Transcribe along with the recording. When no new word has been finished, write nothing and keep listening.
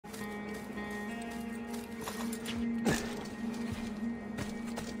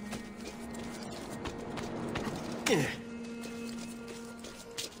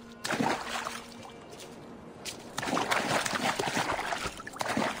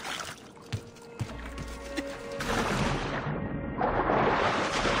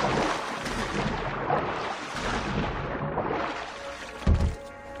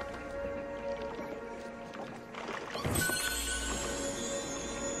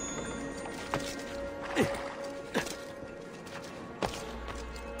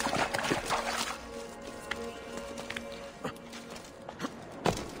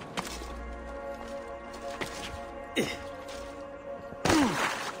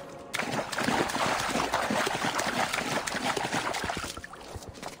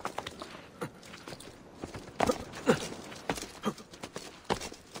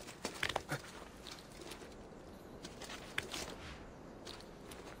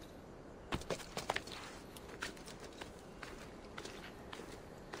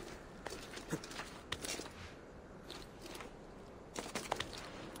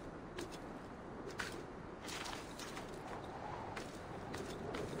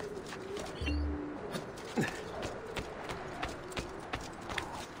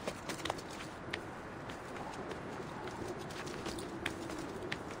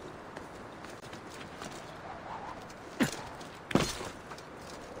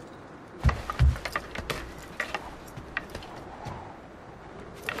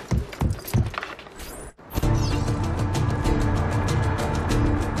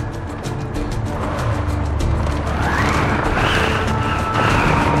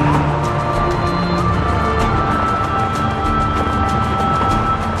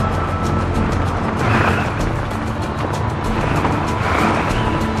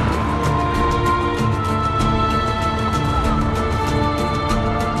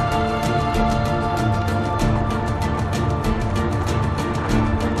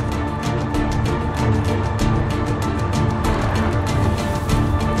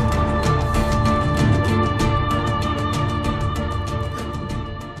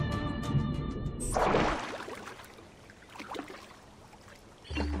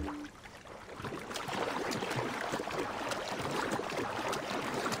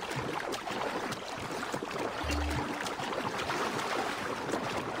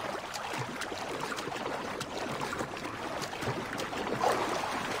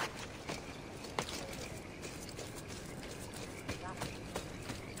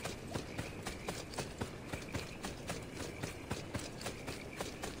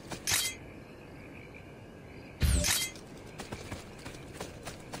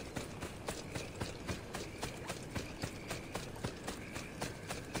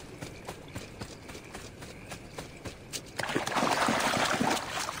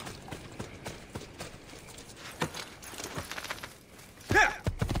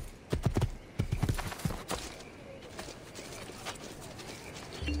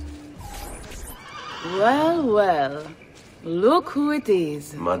Well, well. Look who it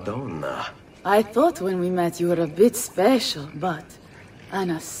is. Madonna. I thought when we met you were a bit special, but...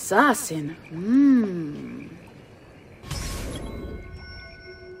 an assassin?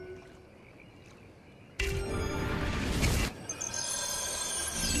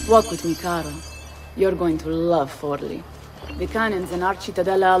 Walk with me, Caro. You're going to love Forli. The cannons in our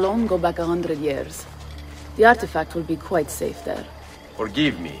Cittadella alone go back 100 years. The artifact will be quite safe there.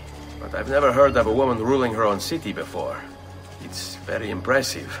 Forgive me, but I've never heard of a woman ruling her own city before. It's very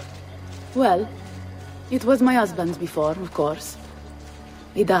impressive. Well, it was my husband's before, of course.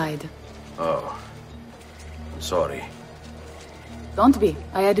 He died. Oh. I'm sorry. Don't be.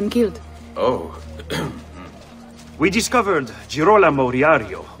 I had him killed. Oh. We discovered Girolamo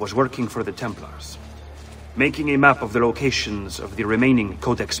Riario was working for the Templars, making a map of the locations of the remaining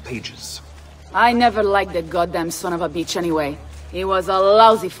Codex pages. I never liked that goddamn son of a bitch anyway. He was a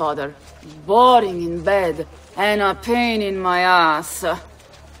lousy father, boring in bed, and a pain in my ass.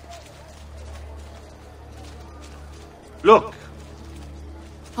 Look!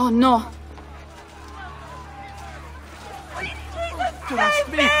 Oh no! Trust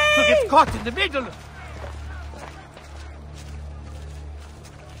me to get caught in the middle!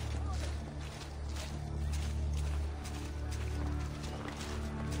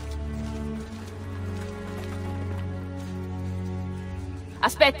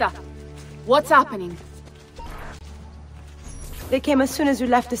 Aspetta! What's happening? They came as soon as we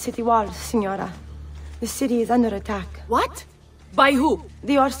left the city walls, Signora. The city is under attack. What? By who?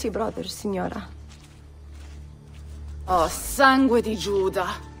 The Orsi brothers, Signora. Oh, sangue di Giuda.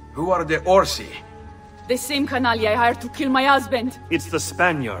 Who are the Orsi? The same canaglia I hired to kill my husband. It's the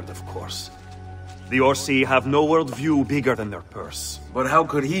Spaniard, of course. The Orsi have no worldview bigger than their purse. But how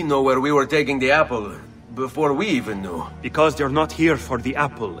could he know where we were taking the apple before we even knew? Because they're not here for the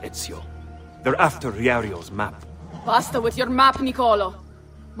apple, Ezio. They're after Riario's map. Basta with your map, Nicolo.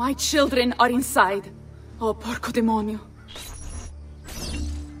 My children are inside. Oh, porco demonio.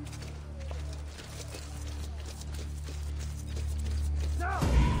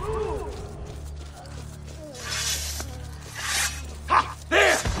 Ha!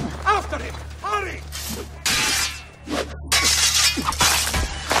 There! After him! Hurry!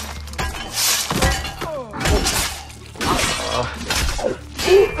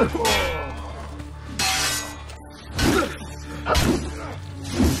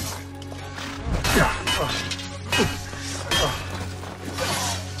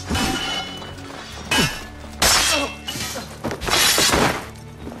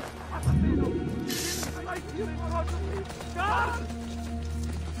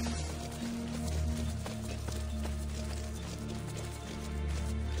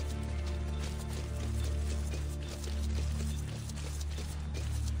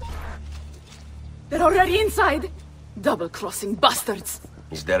 They're already inside! Double-crossing bastards!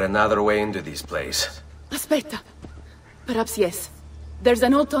 Is there another way into this place? Aspetta. Perhaps yes. There's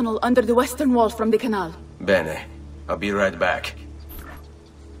an old tunnel under the western wall from the canal. Bene. I'll be right back.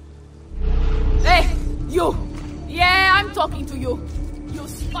 Hey! You! Yeah, I'm talking to you! You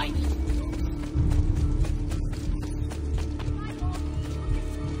spiny!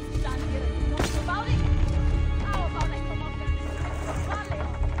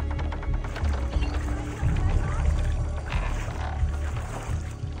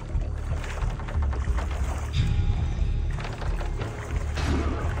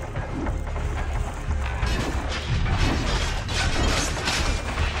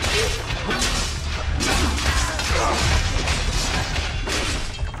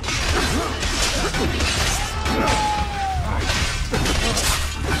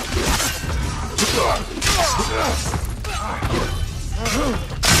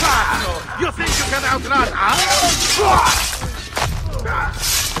 You think you can outrun us?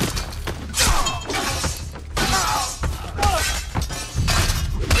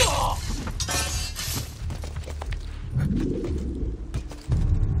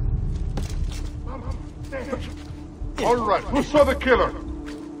 All right, who saw the killer?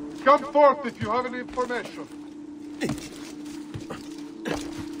 Come forth if you have any information.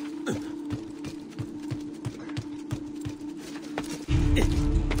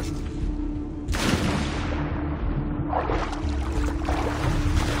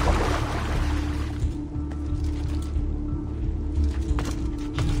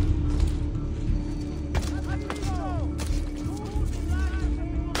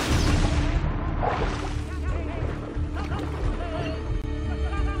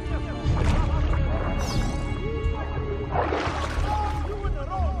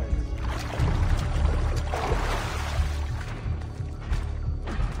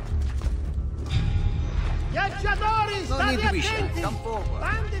 forward.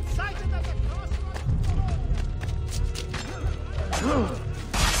 Bandit sighted at the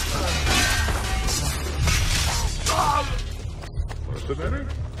What's the matter?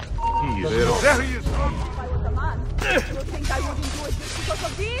 There he is. If I was a man, you think I wouldn't do it just because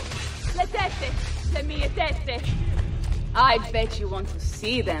of these? Le tette, le mie tette. I bet you want to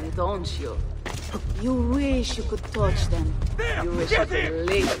see them, don't you? You wish you could touch them. You wish you could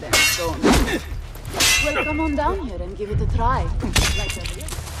lick them, don't you? Well, come on down here and give it a try. Like a real.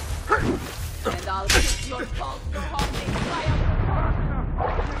 And I'll kick your balls so hard they fly out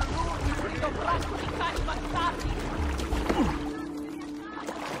the door. Braccio di cani bastardi.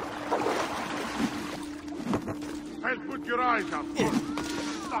 I'll put your eyes out.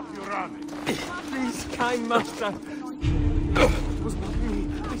 Stop your running. Please, kind master. It was not me,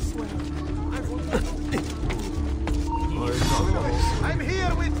 I swear. I'm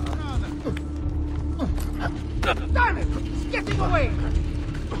here with... Damn it! He's getting away!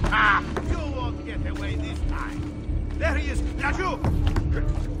 Ah! You won't get away this time. There he is! Laggiù!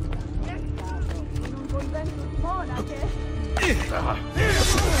 Non convento di monache.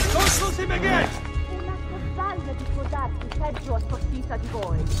 Don't lose him again! Una costaglia di sposarsi peggio assortita di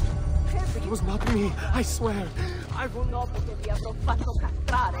voi. It was not me, I swear. I will not... Dopo che vi avrò fatto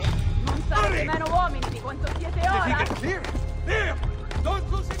castrare, non sarete meno uomini di quanto siete If he ora. gets here! There! Don't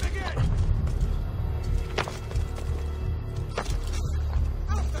lose him again!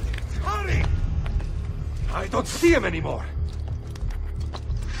 Hurry! I don't see him anymore.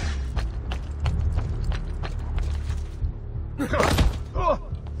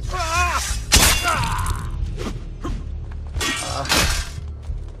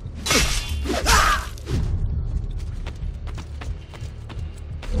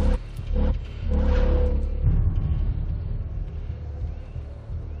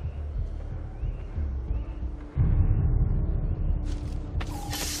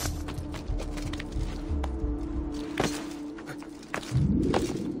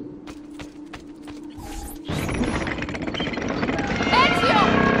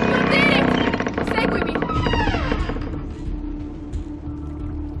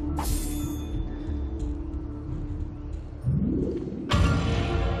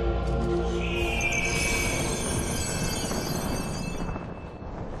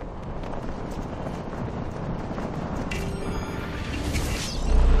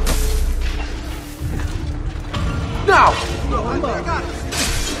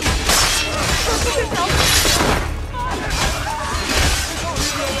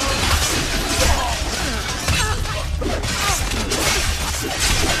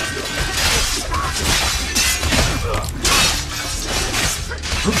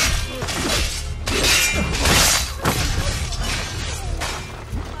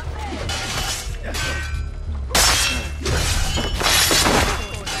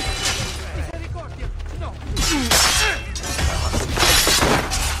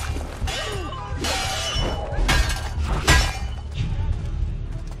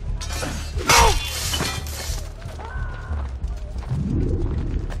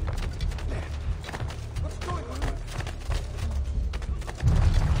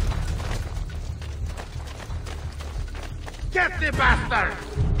 Get the bastard!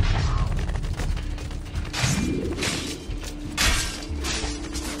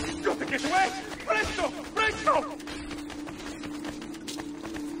 Got to get away! Presto! Presto!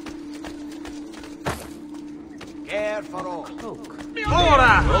 Care for all.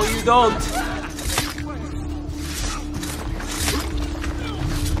 Ora! No, you don't.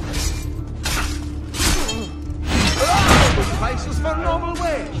 Prices for normal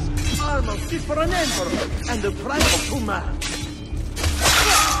ways. Armor fit for an emperor. And the price of 2 man.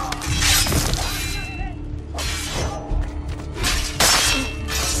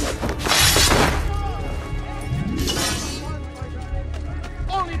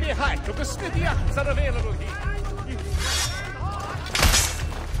 Only the height of the smithy acts are available here.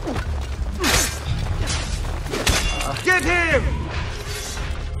 Get him!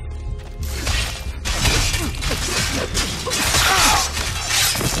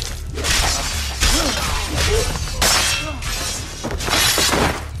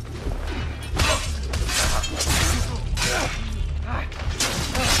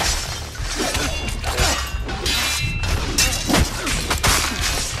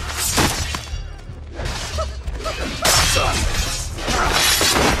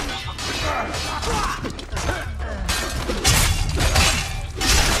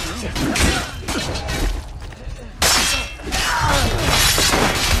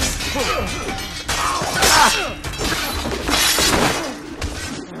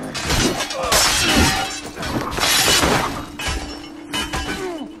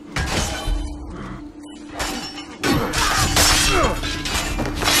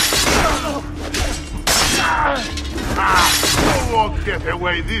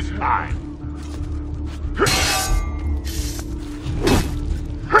 away this time.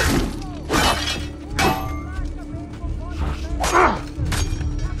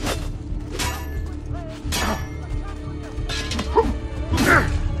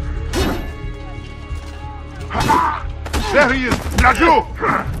 There he is! Raju!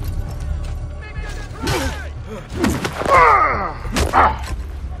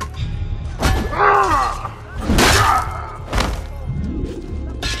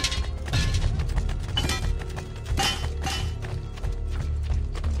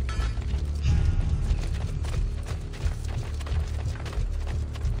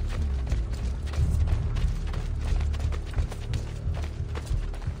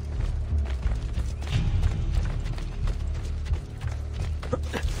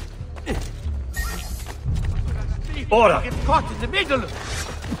 Ora! Get caught in the middle!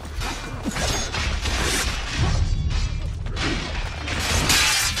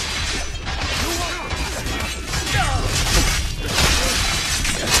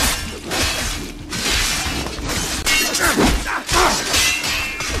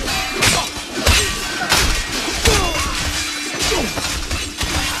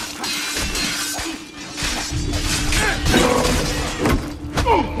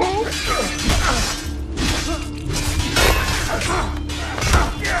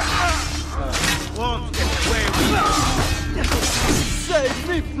 Save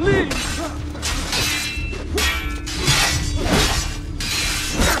me, please!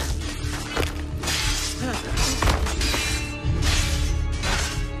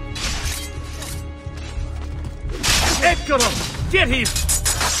 Eccolo! Get him!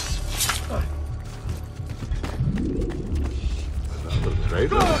 Another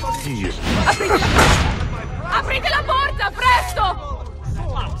traitor? He is... Aprite la porta, presto!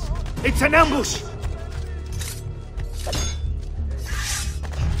 It's an ambush!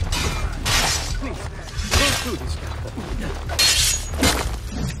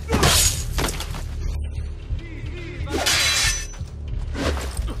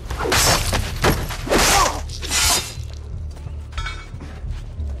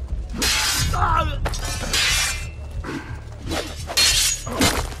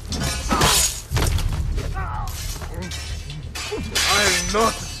 I'm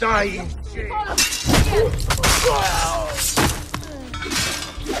not dying!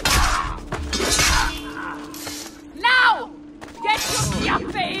 Now! Get your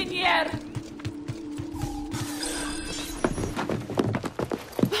chiappe in here!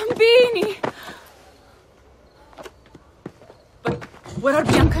 Bambini! But where are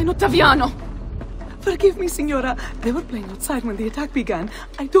Bianca and Ottaviano? Forgive me, Signora. They were playing outside when the attack began.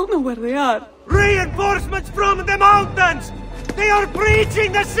 I don't know where they are. Reinforcements from the mountains! They are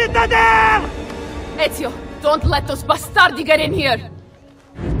breaching the citadel! Ezio, don't let those bastardi get in here!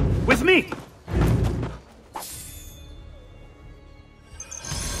 With me!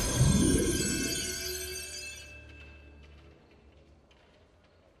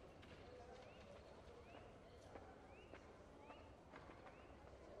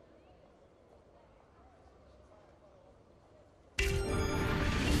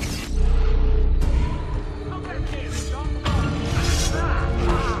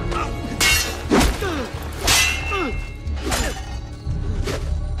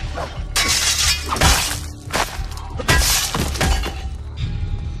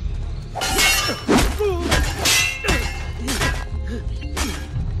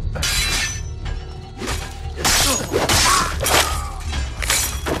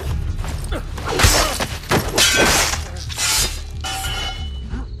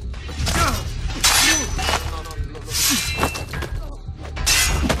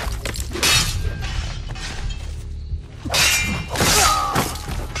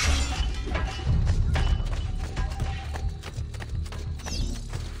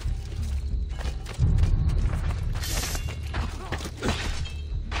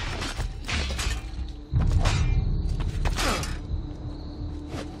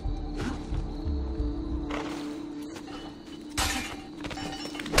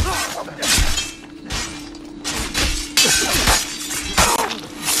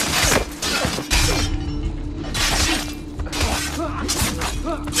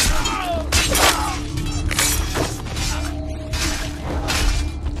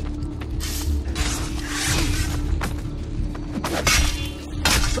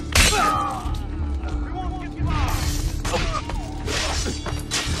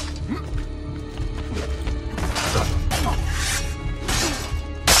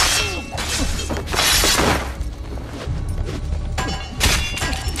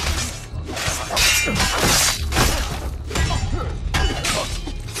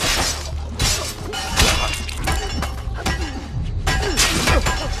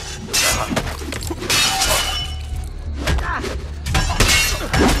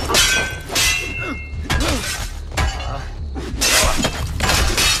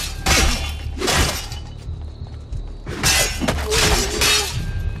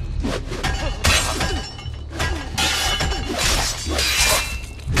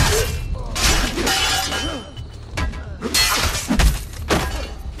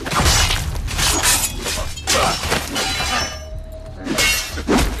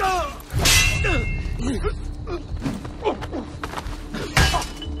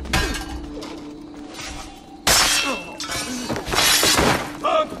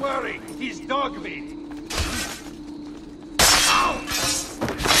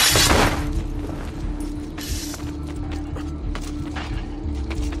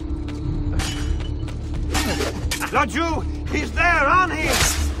 Laju! He's there, on him!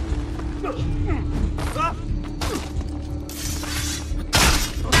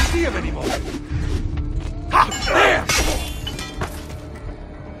 Don't see him anymore. Ha! There!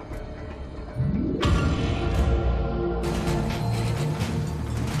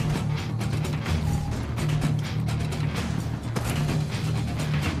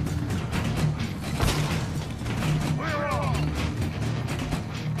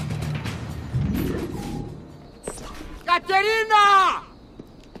 Caterina!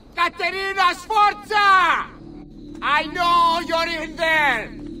 Caterina Sforza! I know you're in there!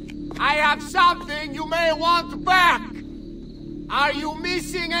 I have something you may want back! Are you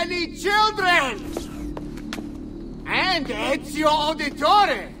missing any children? And Ezio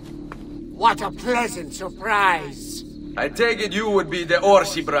Auditore! What a pleasant surprise! I take it you would be the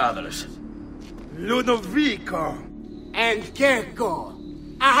Orsi brothers. Ludovico and Gecko,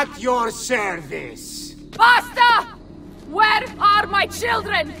 at your service. Basta! Where are my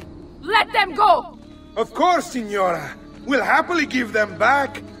children? Let them go! Of course, Signora. We'll happily give them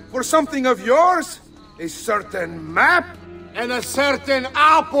back for something of yours. A certain map. And a certain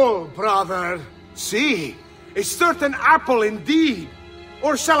apple, brother. See, a certain apple indeed.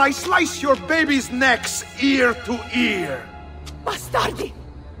 Or shall I slice your baby's necks ear to ear? Bastardi!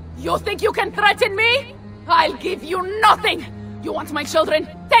 You think you can threaten me? I'll give you nothing! You want my children?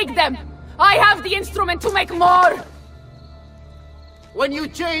 Take them! I have the instrument to make more! When you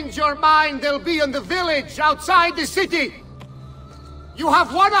change your mind, they'll be in the village outside the city. You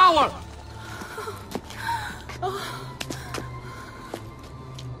have 1 hour.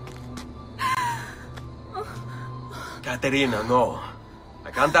 Caterina, no.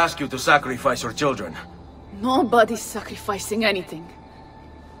 I can't ask you to sacrifice your children. Nobody's sacrificing anything.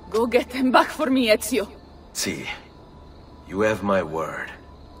 Go get them back for me, Ezio. See, you have my word.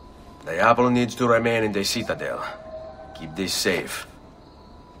 The apple needs to remain in the citadel. Keep this safe.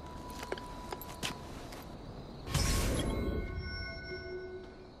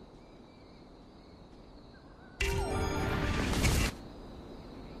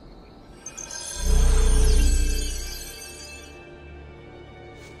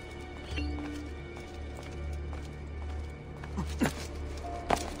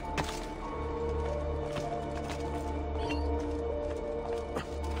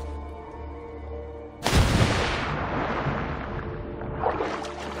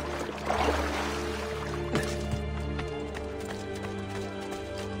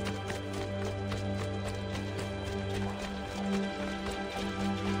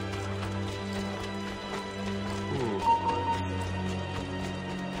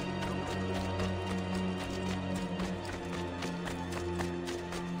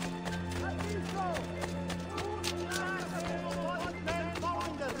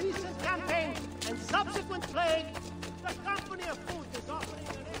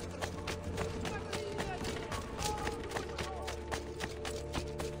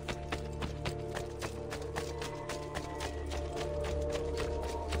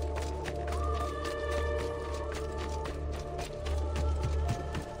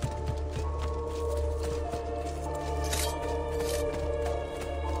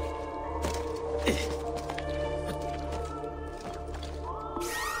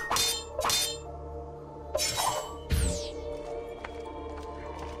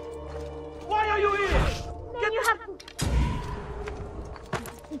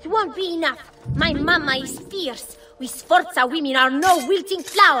 It won't be enough. My mama is fierce. We Sforza women are no wilting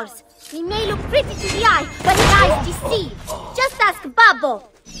flowers. We may look pretty to the eye, but the eyes deceive. Just ask Babbo.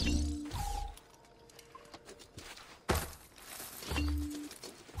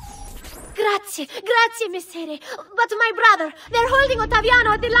 Grazie, messere. But my brother, they're holding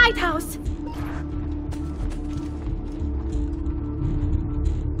Ottaviano at the lighthouse.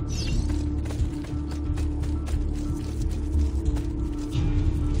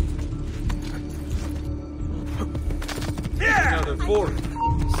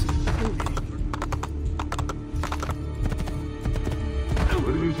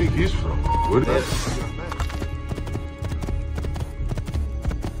 Where do you think he's from? Where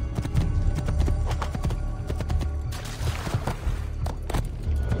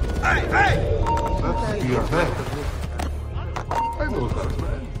Hey! That's your man. I know that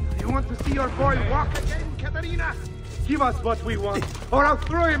man. You want to see your boy walk again, Caterina? Give us what we want, or I'll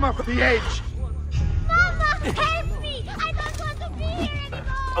throw him off the edge. Mama, help me! I don't want to be here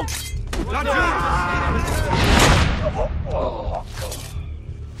anymore!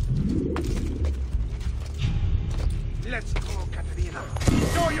 Let's go, Caterina.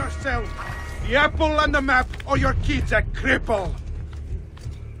 Show yourself. The apple and the map, or your kid's a cripple.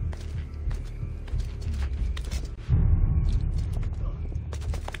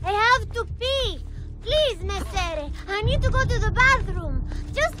 have to pee. Please, Messere, I need to go to the bathroom.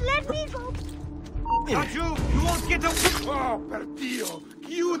 Just let me go. Not you! You won't get away! Oh, per Dio!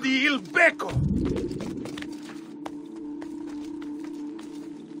 Chiudi il becco!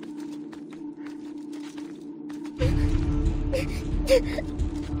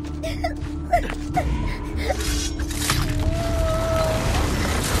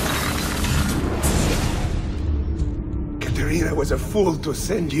 Caterina was a fool to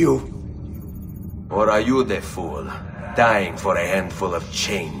send you. Or are you the fool, dying for a handful of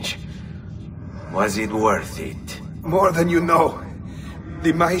change? Was it worth it? More than you know.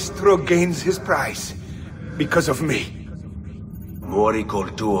 The maestro gains his prize. Because of me. Muori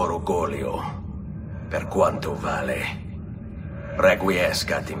col tuo orgoglio. Per quanto vale.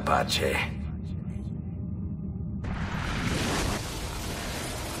 Requiescat in pace.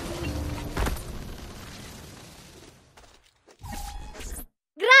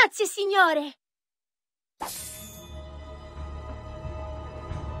 Grazie, signore.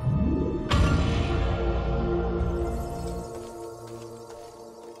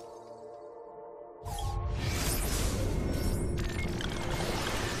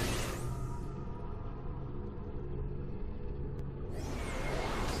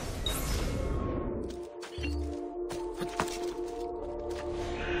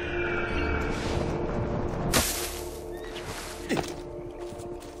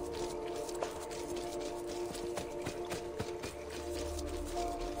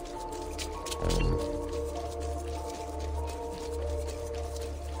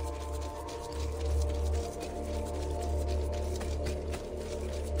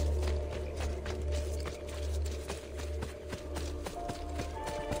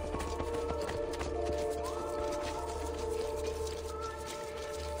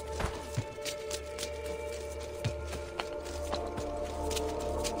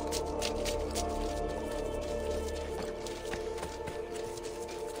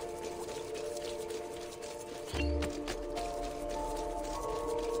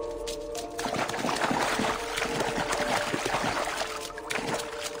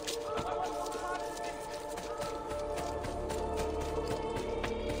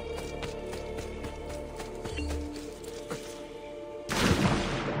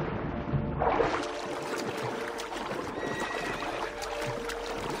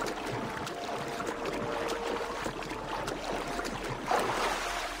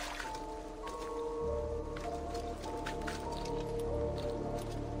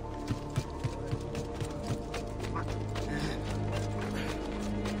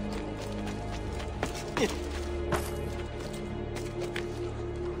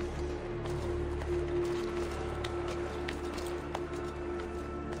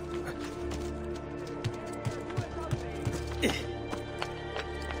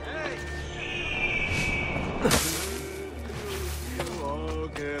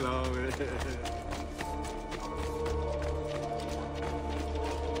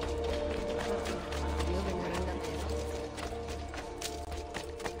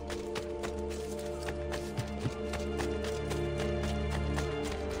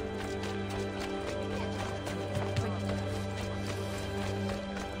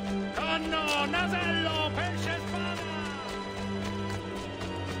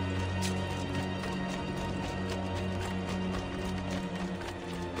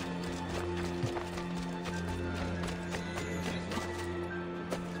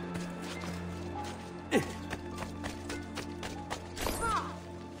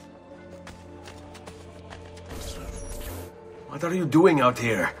 What are you doing out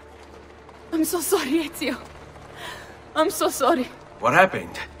here? I'm so sorry, Ezio. I'm so sorry. What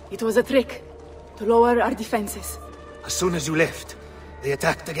happened? It was a trick. To lower our defenses. As soon as you left, they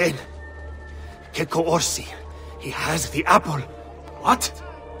attacked again. Checco Orsi. He has the apple. What?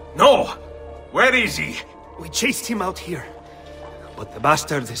 No! Where is he? We chased him out here. But the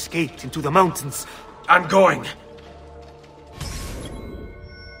bastards escaped into the mountains. I'm going.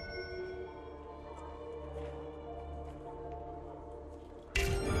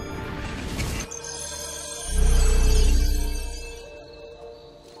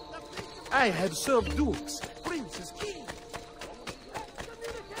 I have served dukes, princes, kings.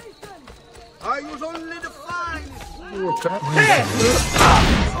 I use only the finest.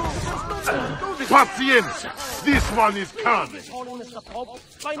 Pazienza! This one is coming.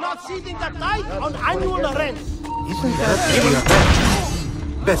 By not seating the tithe on annual rent. Isn't that your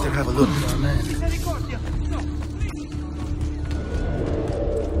bad? Better have a look.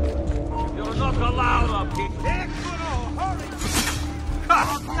 You're not allowed up here. Hurry!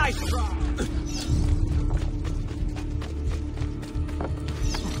 Nice try.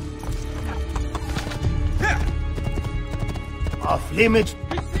 Off limits.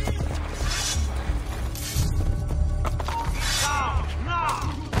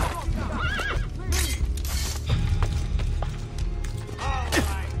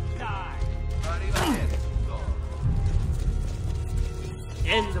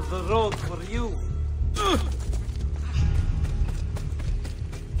 End of the road for you.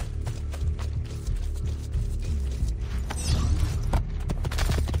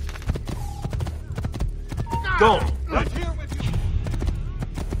 Go!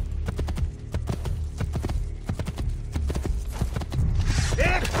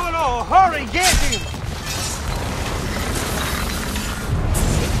 Eccolo! Hurry, get him!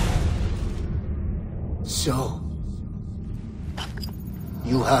 So,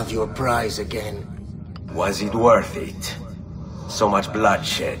 you have your prize again. Was it worth it? So much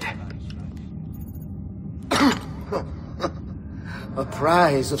bloodshed. A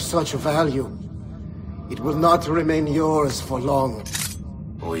prize of such value. It will not remain yours for long.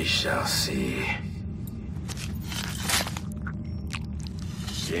 We shall see.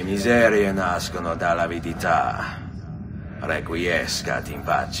 Le miserie nascono dall'avidità. Requiescat in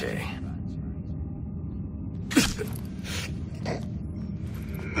pace.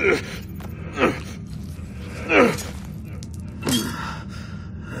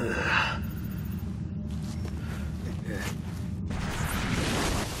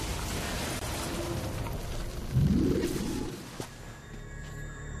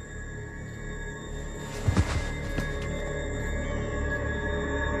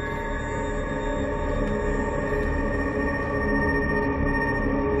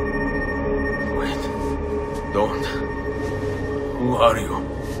 Don't. Who are you?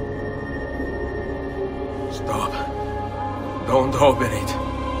 Stop. Don't open it.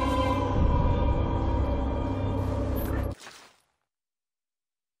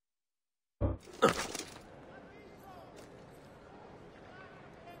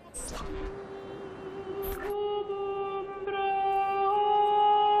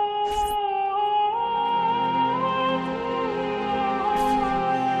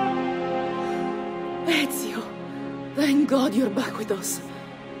 Ezio, thank God you're back with us.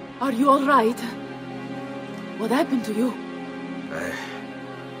 Are you all right? What happened to you?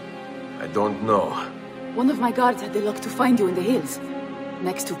 I don't know. One of my guards had the luck to find you in the hills,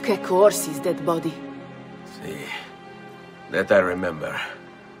 next to Kek Orsi's dead body. See, that I remember.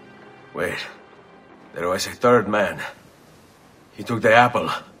 Wait, there was a third man. He took the apple.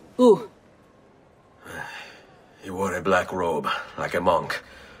 Who? He wore a black robe, like a monk.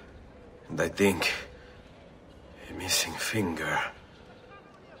 And I think... a missing finger.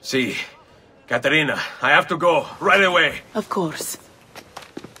 See, Katerina, I have to go, right away. Of course.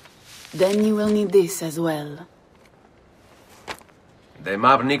 Then you will need this as well. The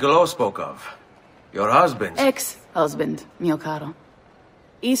map Niccolo spoke of. Your husband. Ex-husband, mio caro.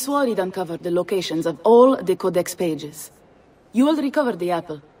 He swore he'd uncovered the locations of all the Codex pages. You will recover the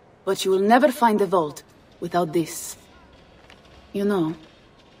apple, but you will never find the vault without this. You know,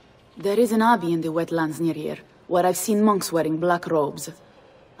 there is an abbey in the wetlands near here, where I've seen monks wearing black robes.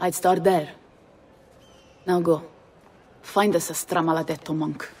 I'd start there. Now go. Find us a stramaladetto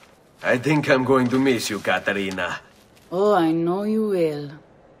monk. I think I'm going to miss you, Katerina. Oh, I know you will.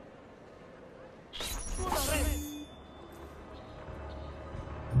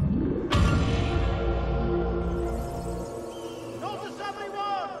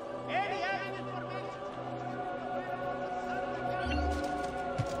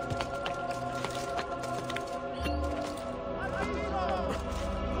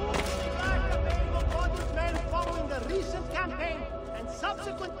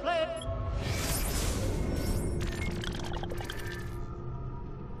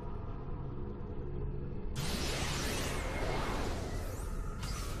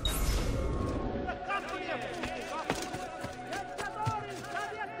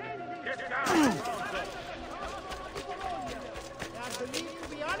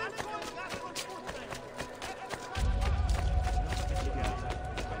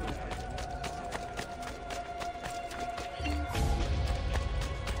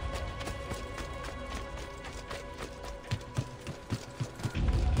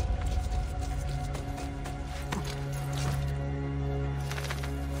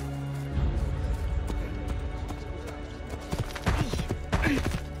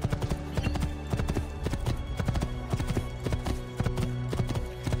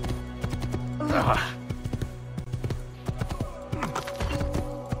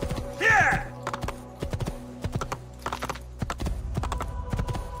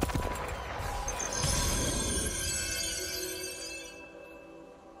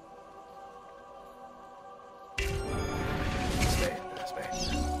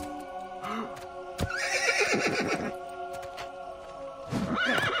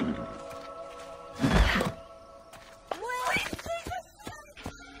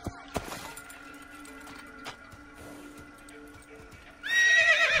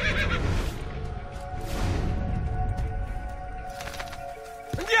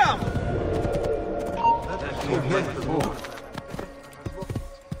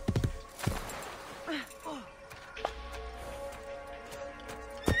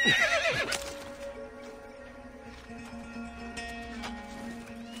 Am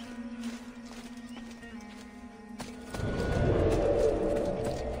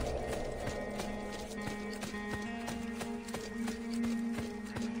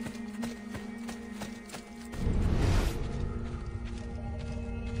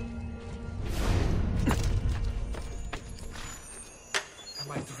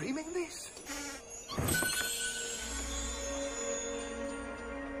I dreaming this?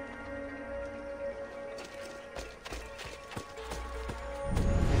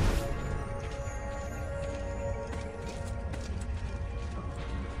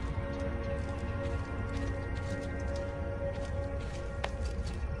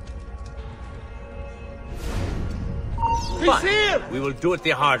 He's here! We will do it the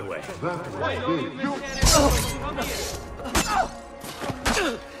hard way.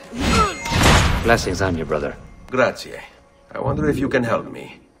 Blessings on you, brother. Grazie. I wonder if you can help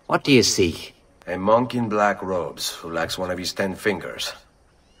me. What do you seek? A monk in black robes who lacks one of his 10 fingers.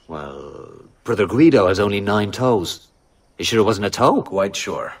 Well, Brother Guido has only 9 toes. You sure it wasn't a toe? Quite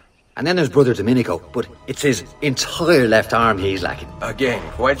sure. And then there's Brother Domenico, but it's his entire left arm he's lacking. Again,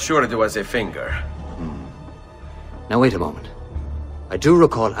 quite sure it was a finger. Now wait a moment. I do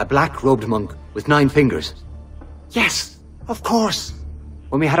recall a black-robed monk with 9 fingers. Yes, of course.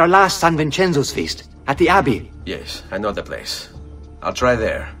 When we had our last San Vincenzo's feast at the Abbey. Yes, I know the place. I'll try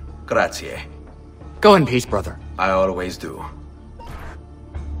there. Grazie. Go in peace, brother. I always do.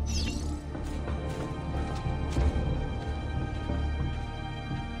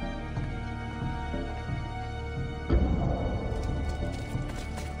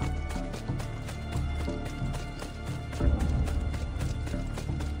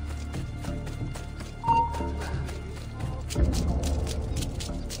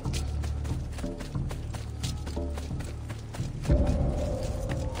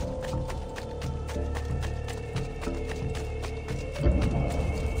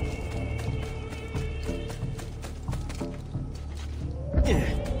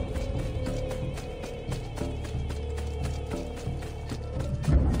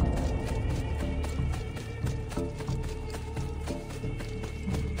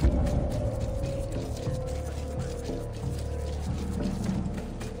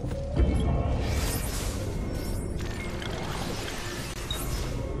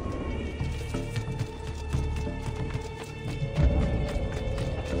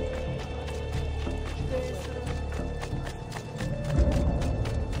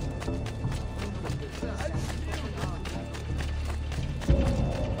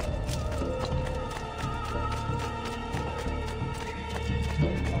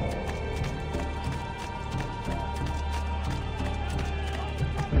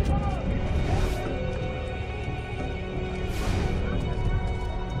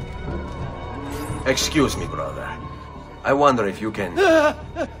 Excuse me, brother. I wonder if you can...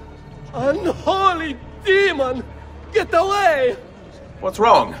 Unholy demon! Get away! What's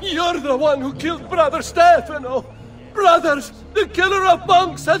wrong? You're the one who killed Brother Stefano! Brothers, the killer of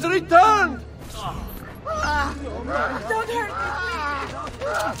monks has returned! Don't hurt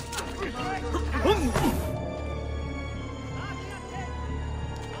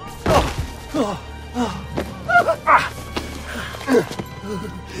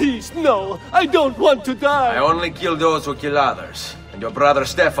Please, no! I don't want to die! I only kill those who kill others. And your brother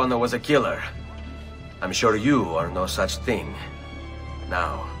Stefano was a killer. I'm sure you are no such thing.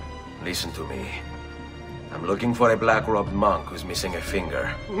 Now, listen to me. I'm looking for a black-robed monk who's missing a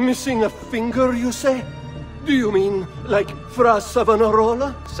finger. Missing a finger, you say? Do you mean like Fra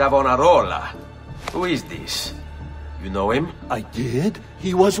Savonarola? Savonarola? Who is this? You know him? I did.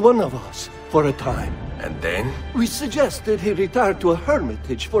 He was one of us, for a time. And then? We suggested he retire to a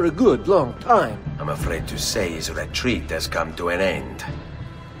hermitage for a good long time. I'm afraid to say his retreat has come to an end.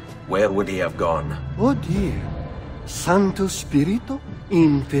 Where would he have gone? Oh dear. Santo Spirito?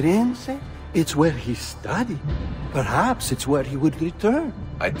 In Firenze? It's where he studied. Perhaps it's where he would return.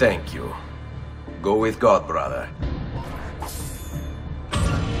 I thank you. Go with God, brother.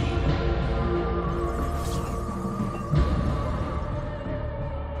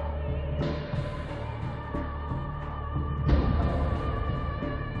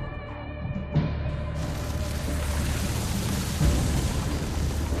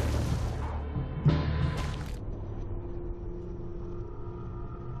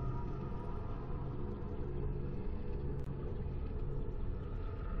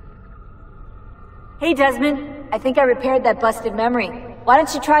 Hey, Desmond. I think I repaired that busted memory. Why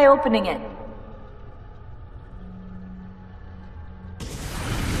don't you try opening it?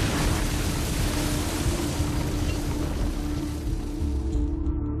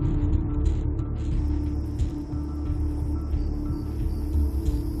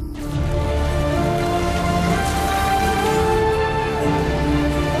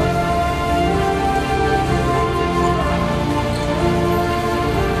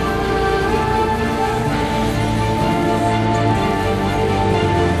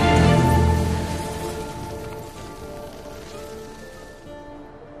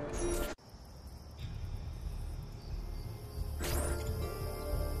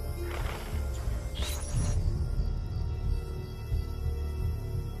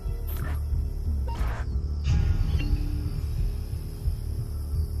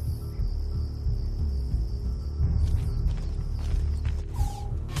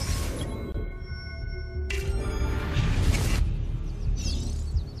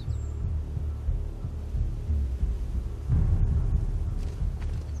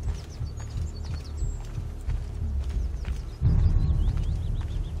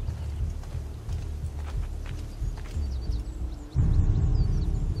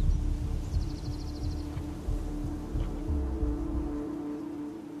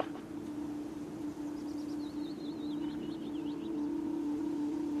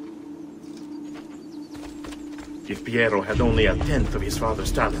 If Piero had only a tenth of his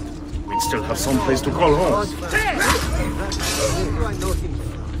father's talent, we'd still have some place to call home.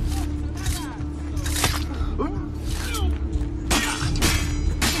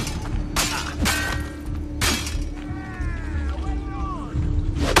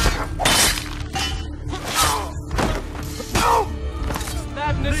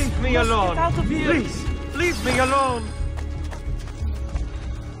 Leave me alone! Get out of here! Please! Leave me alone!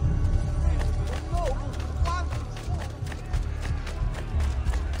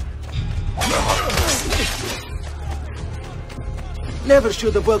 Never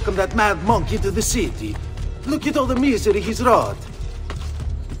should have welcomed that mad monk into the city. Look at all the misery he's wrought.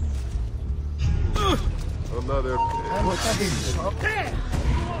 Another...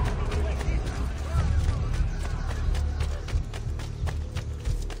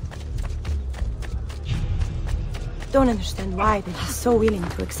 Don't understand why that he's so willing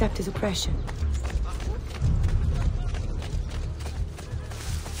to accept his oppression.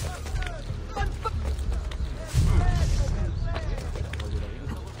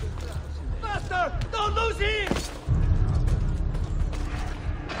 Master! Don't lose him!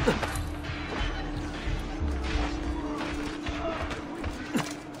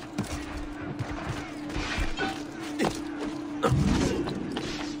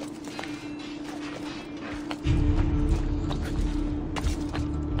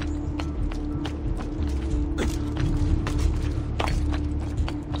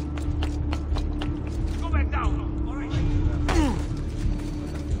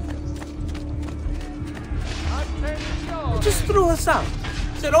 Just threw us out.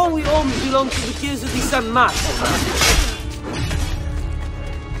 Said all we own belongs to the Chiesa di San Marco.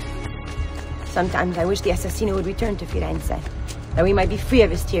 Sometimes I wish the assassino would return to Firenze, that we might be free of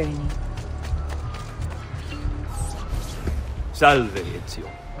his tyranny. Salve, Ezio.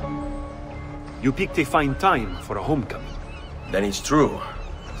 You picked a fine time for a homecoming. Then it's true.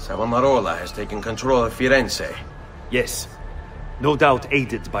 Savonarola has taken control of Firenze. Yes. No doubt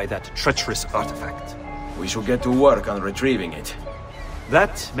aided by that treacherous artifact. We should get to work on retrieving it.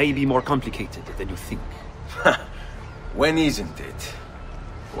 That may be more complicated than you think. When isn't it?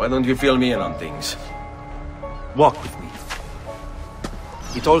 Why don't you fill me in on things? Walk with me.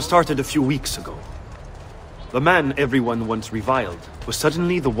 It all started a few weeks ago. The man everyone once reviled was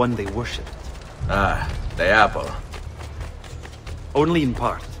suddenly the one they worshipped. Ah, the apple. Only in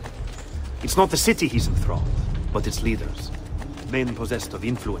part. It's not the city he's enthralled, but its leaders. Men possessed of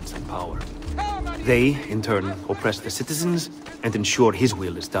influence and power. They, in turn, oppress the citizens and ensure his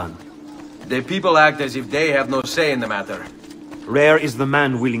will is done. The people act as if they have no say in the matter. Rare is the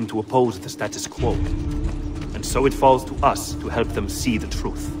man willing to oppose the status quo. And so it falls to us to help them see the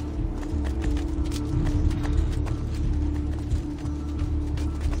truth.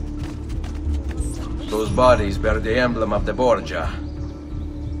 Those bodies bear the emblem of the Borgia.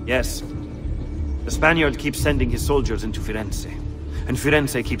 Yes. The Spaniard keeps sending his soldiers into Firenze, and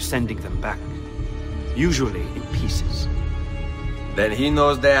Firenze keeps sending them back. Usually in pieces. Then he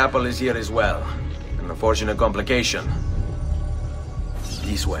knows the apple is here as well. An unfortunate complication.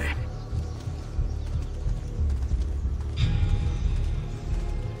 This way.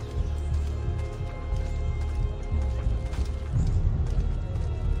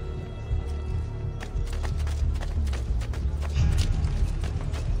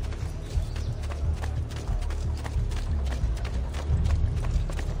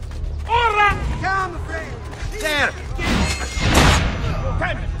 There!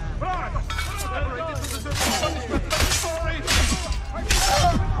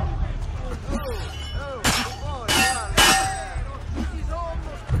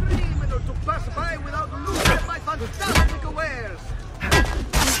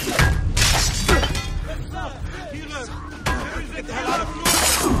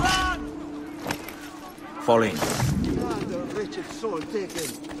 Fall in. The wretched soul taken.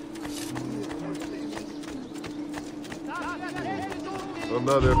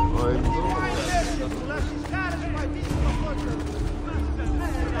 Another pint.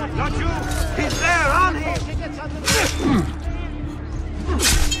 Not you! He's there! On him!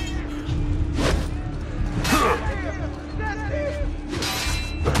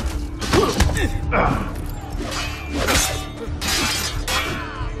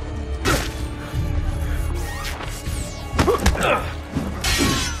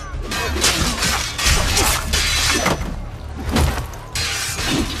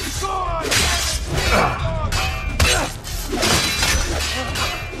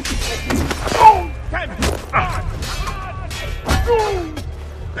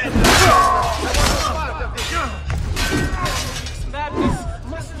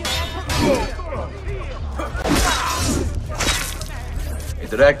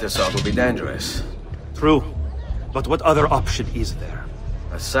 direct assault would be dangerous. True. But what other option is there?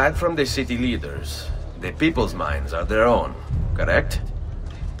 Aside from the city leaders, the people's minds are their own, correct?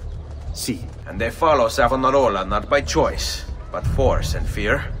 Si. And they follow Savonarola not by choice, but force and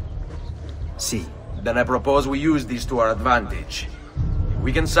fear? Si. Then I propose we use these to our advantage.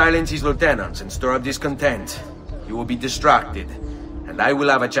 We can silence his lieutenants and stir up discontent. He will be distracted, and I will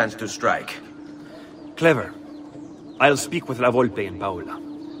have a chance to strike. Clever. I'll speak with La Volpe and Paola.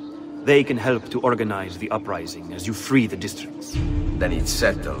 They can help to organize the uprising as you free the districts. Then it's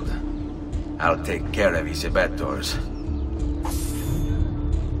settled. I'll take care of his abettors.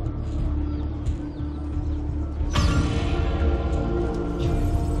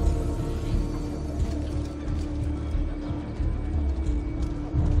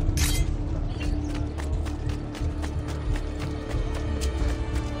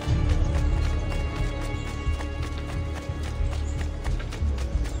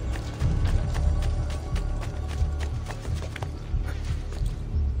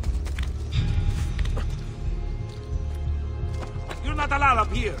 Not allowed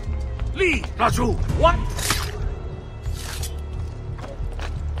up here. Leave! Not you! What?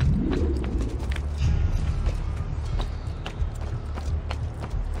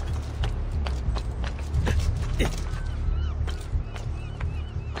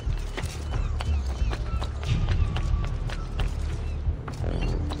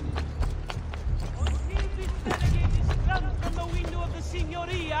 From the window of the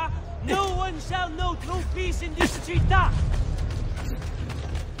Signoria, no one shall know true peace in this città.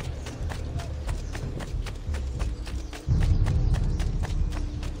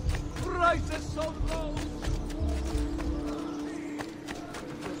 Prices so low.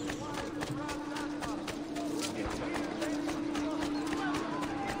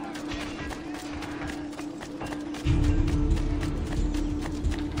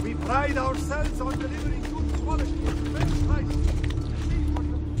 We pride ourselves on delivering good quality at fair prices.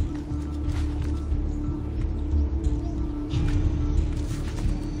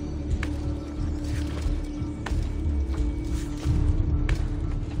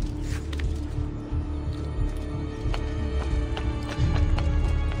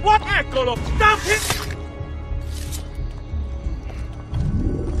 What eccolo? Stamp it!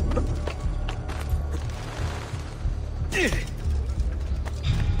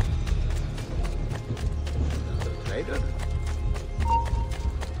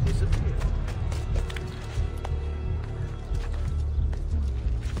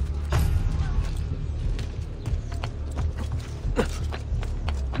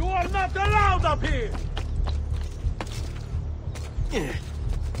 You are not allowed up here!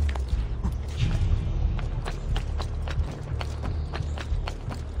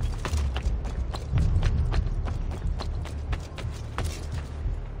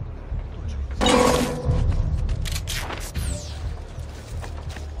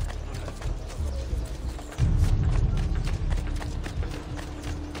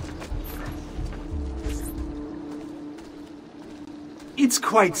 It's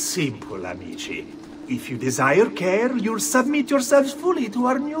quite simple, amici. If you desire care, you'll submit yourselves fully to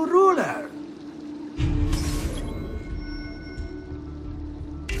our new ruler.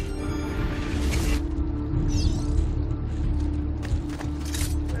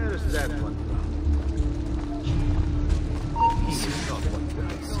 Where's that one? This is not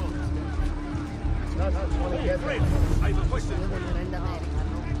what I I have a question for you.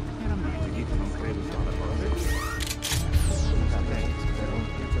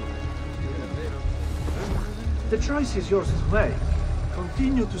 The choice is yours to make.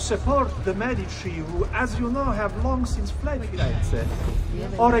 Continue to support the Medici, who, as you know, have long since fled Firenze,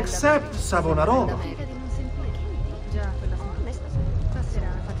 or accept Savonarola.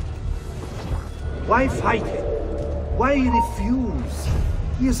 Why fight him? Why refuse?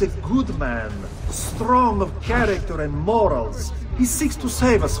 He is a good man, strong of character and morals. He seeks to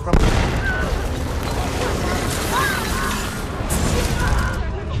save us from...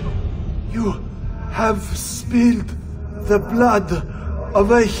 You have spilled the blood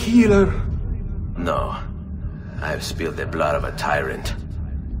of a healer. No. I've spilled the blood of a tyrant.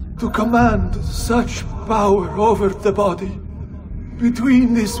 To command such power over the body,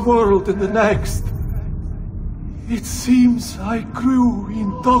 between this world and the next, it seems I grew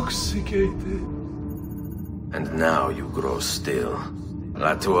intoxicated. And now you grow still.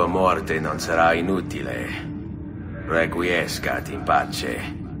 La tua morte non sarà inutile. Requiescat in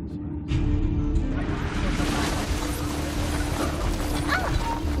pace.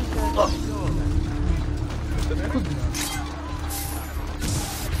 Oh.